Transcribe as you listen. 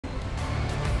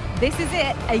This is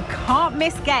it, a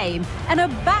can't-miss game and a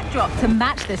backdrop to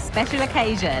match the special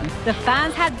occasion. The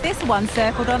fans had this one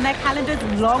circled on their calendars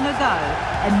long ago,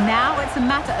 and now it's a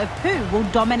matter of who will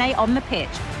dominate on the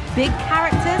pitch. Big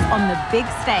characters on the big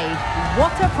stage.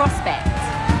 What a prospect.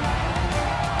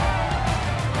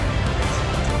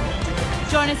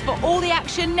 Join us for all the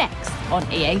action next on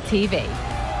EA TV.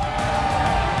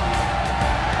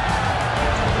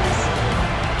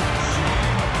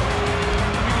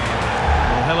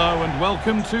 Hello and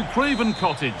welcome to Craven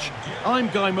Cottage. I'm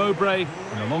Guy Mowbray,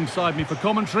 and alongside me for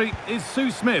commentary is Sue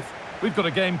Smith. We've got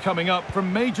a game coming up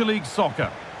from Major League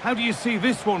Soccer. How do you see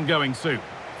this one going, Sue?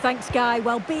 Thanks, Guy.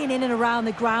 Well, being in and around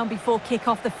the ground before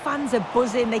kick-off, the fans are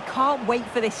buzzing. They can't wait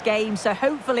for this game, so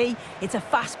hopefully it's a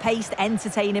fast-paced,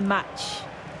 entertaining match.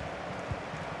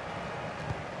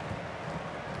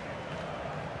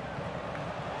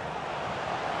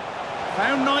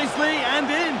 Found nicely and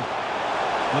in.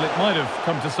 Well, it might have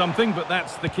come to something, but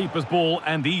that's the keeper's ball,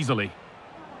 and easily.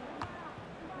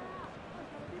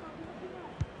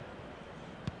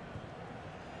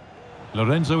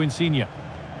 Lorenzo Insigne.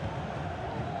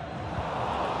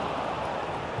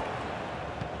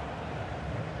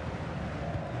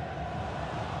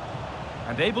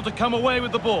 And able to come away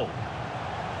with the ball.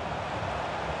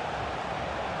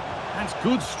 That's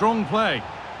good, strong play.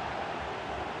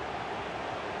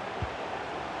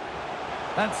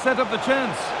 That set up the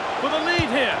chance for the lead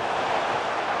here.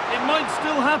 It might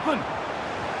still happen.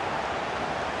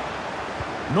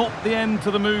 Not the end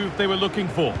to the move they were looking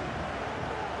for.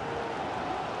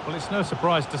 Well, it's no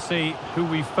surprise to see who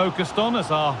we focused on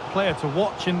as our player to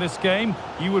watch in this game.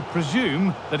 You would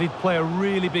presume that he'd play a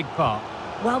really big part.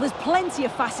 Well, there's plenty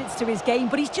of facets to his game,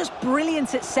 but he's just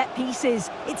brilliant at set pieces.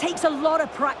 It takes a lot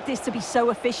of practice to be so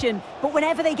efficient, but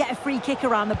whenever they get a free kick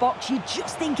around the box, you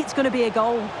just think it's going to be a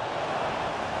goal.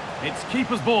 It's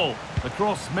keeper's ball. The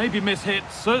cross may be mishit,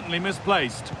 certainly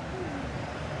misplaced.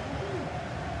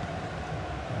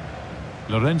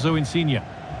 Lorenzo Insigne.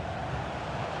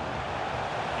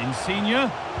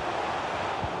 Insigne.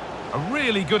 A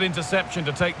really good interception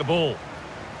to take the ball.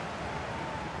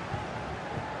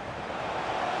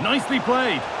 Nicely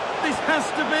played. This has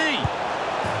to be.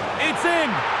 It's in.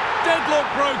 Deadlock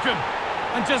broken.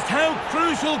 And just how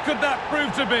crucial could that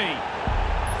prove to be?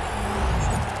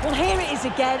 Well, here it is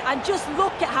again, and just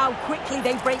look at how quickly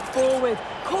they break forward,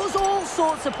 cause all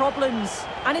sorts of problems.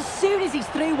 And as soon as he's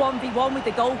through 1v1 with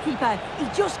the goalkeeper, he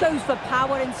just goes for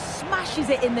power and smashes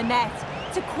it in the net.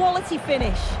 It's a quality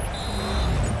finish.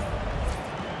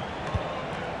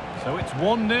 So it's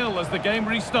 1-0 as the game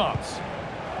restarts.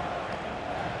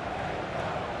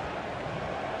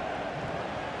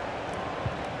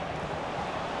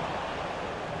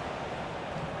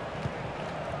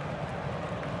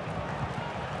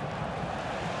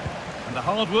 And the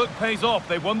hard work pays off.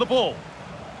 They won the ball.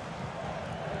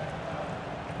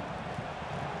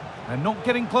 They're not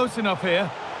getting close enough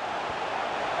here.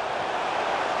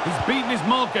 He's beaten his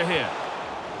marker here.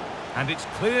 And it's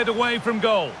cleared away from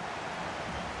goal.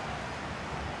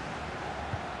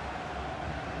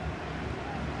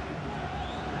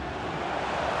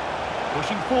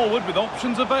 Pushing forward with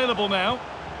options available now.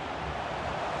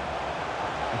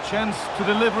 A chance to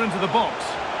deliver into the box.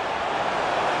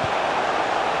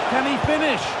 Can he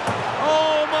finish?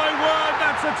 Oh, my word,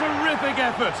 that's a terrific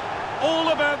effort.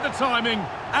 All about the timing,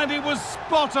 and it was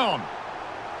spot on.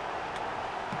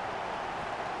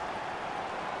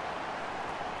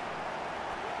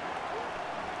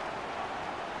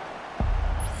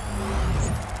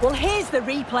 Well, here's the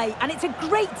replay, and it's a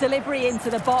great delivery into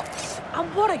the box.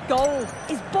 And what a goal.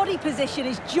 His body position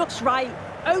is just right.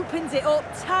 Opens it up,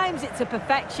 times it to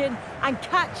perfection, and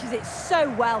catches it so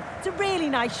well. It's a really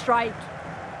nice strike.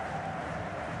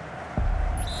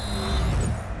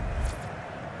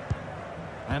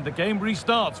 And the game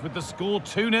restarts with the score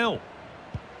 2-0.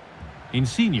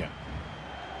 Insigne.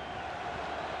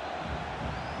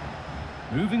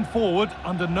 Moving forward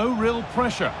under no real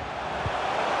pressure.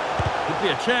 Could be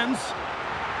a chance.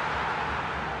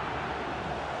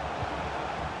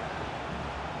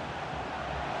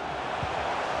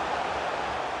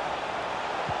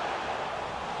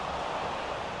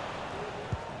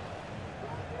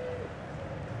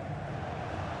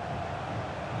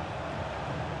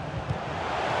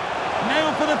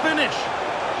 Now for the finish.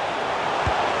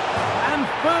 And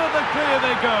further clear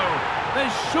they go.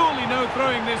 There's surely no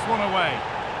throwing this one away.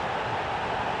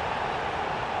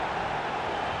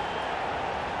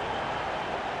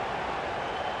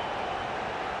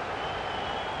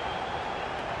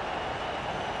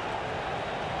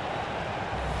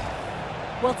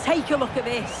 Well, take a look at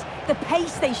this. The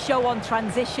pace they show on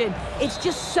transition, it's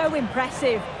just so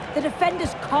impressive. The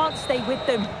defenders can't stay with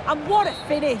them. And what a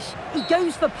finish. He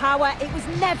goes for power. It was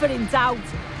never in doubt.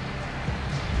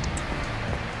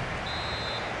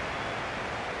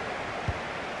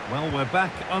 Well, we're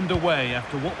back underway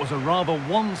after what was a rather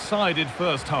one-sided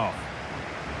first half.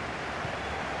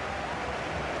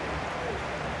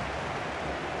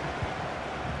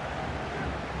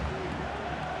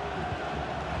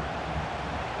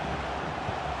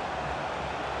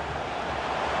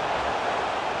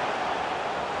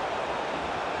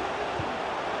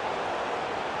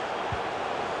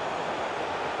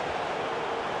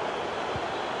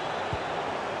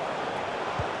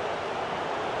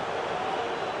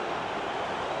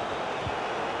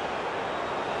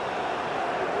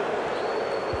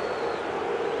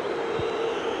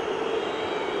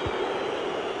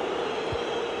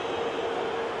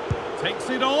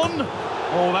 Takes it on.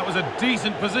 Oh, that was a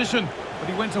decent position, but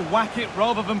he went to whack it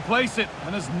rather than place it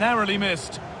and has narrowly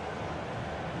missed.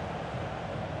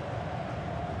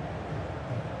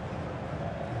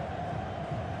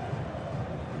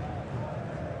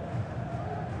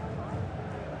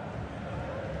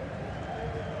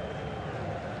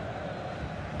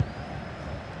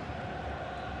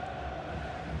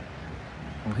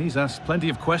 Well, he's asked plenty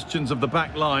of questions of the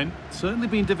back line. Certainly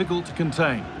been difficult to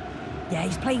contain. Yeah,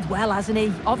 he's played well, hasn't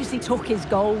he? Obviously took his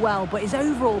goal well, but his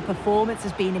overall performance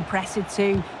has been impressive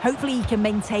too. Hopefully he can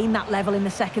maintain that level in the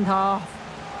second half.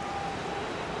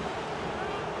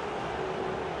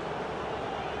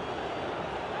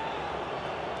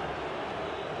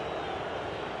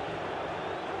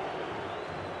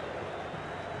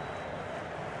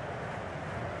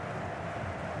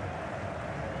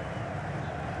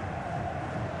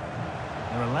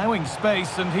 They're allowing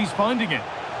space and he's finding it.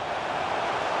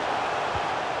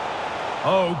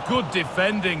 Oh, good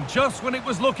defending, just when it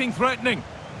was looking threatening.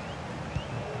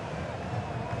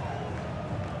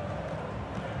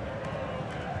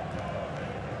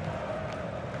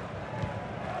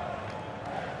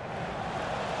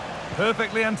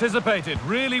 Perfectly anticipated,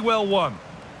 really well won.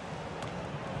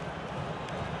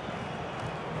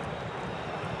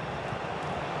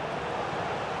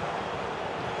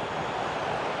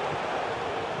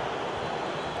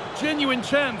 Genuine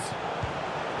chance.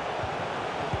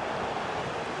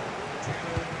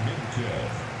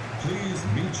 Please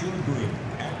meet your group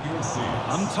at your seats.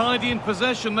 Untidy in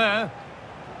possession there.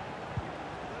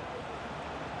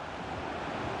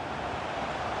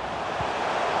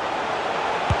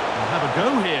 They'll have a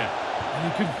go here.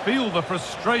 And you can feel the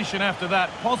frustration after that.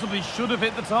 Possibly should have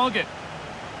hit the target.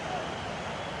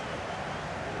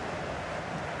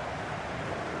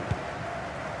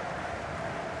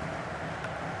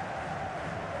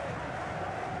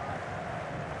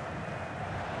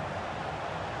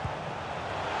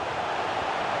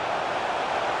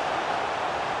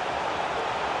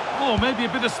 Oh, maybe a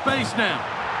bit of space now.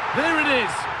 There it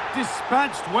is.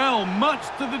 Dispatched well, much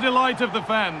to the delight of the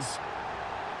fans.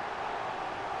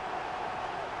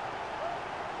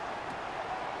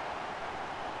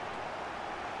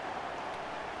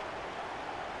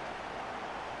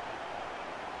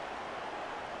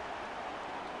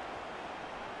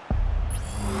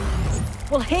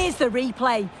 Well, here's the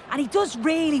replay, and he does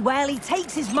really well. He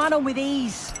takes his man on with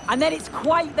ease. And then it's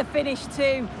quite the finish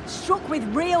too. Struck with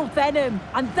real venom,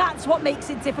 and that's what makes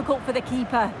it difficult for the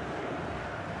keeper.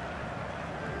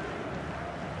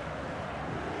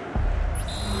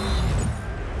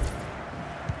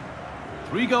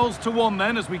 Three goals to one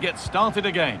then as we get started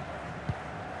again.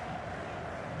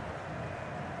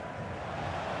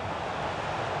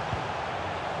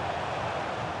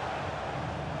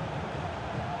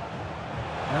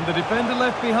 And the defender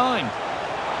left behind.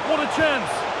 What a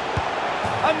chance!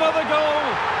 Another goal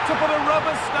to put a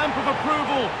rubber stamp of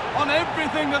approval on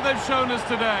everything that they've shown us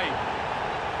today.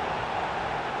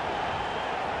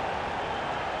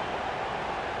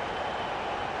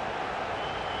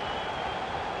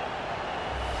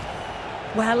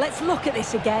 Well, let's look at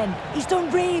this again. He's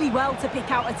done really well to pick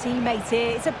out a teammate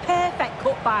here. It's a perfect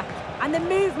cutback, and the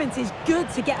movement is good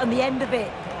to get on the end of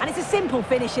it. And it's a simple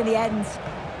finish in the end.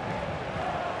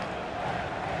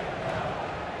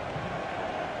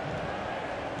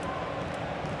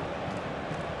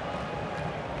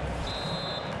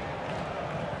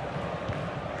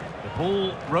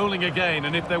 Ball rolling again,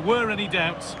 and if there were any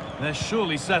doubts, they're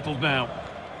surely settled now.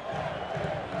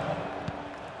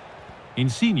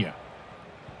 Insigne.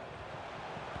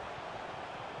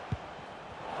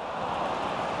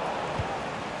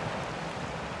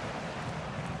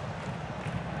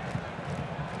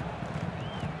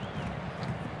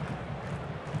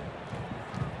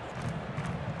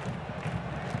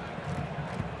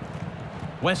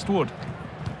 Westwood.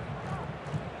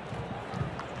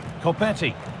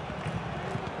 Copetti.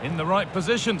 In the right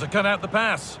position to cut out the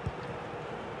pass.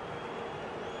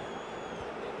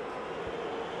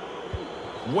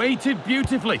 Weighted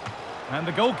beautifully. And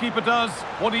the goalkeeper does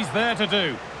what he's there to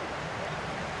do.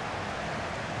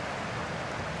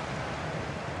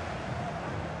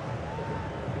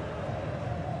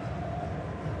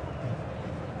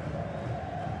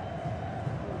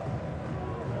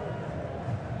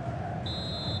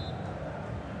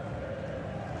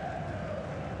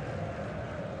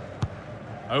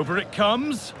 Over it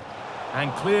comes,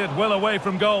 and cleared well away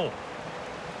from goal.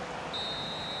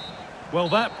 Well,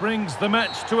 that brings the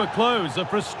match to a close. A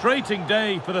frustrating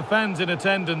day for the fans in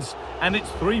attendance, and it's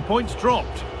 3 points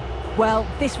dropped. Well,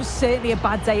 this was certainly a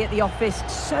bad day at the office.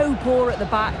 So poor at the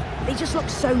back. They just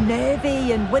looked so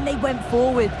nervy, and when they went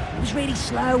forward, it was really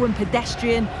slow and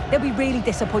pedestrian. They'll be really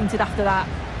disappointed after that.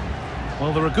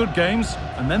 Well, there are good games,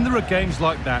 and then there are games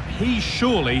like that. He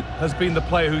surely has been the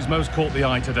player who's most caught the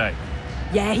eye today.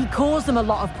 Yeah, he caused them a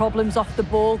lot of problems off the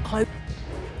ball.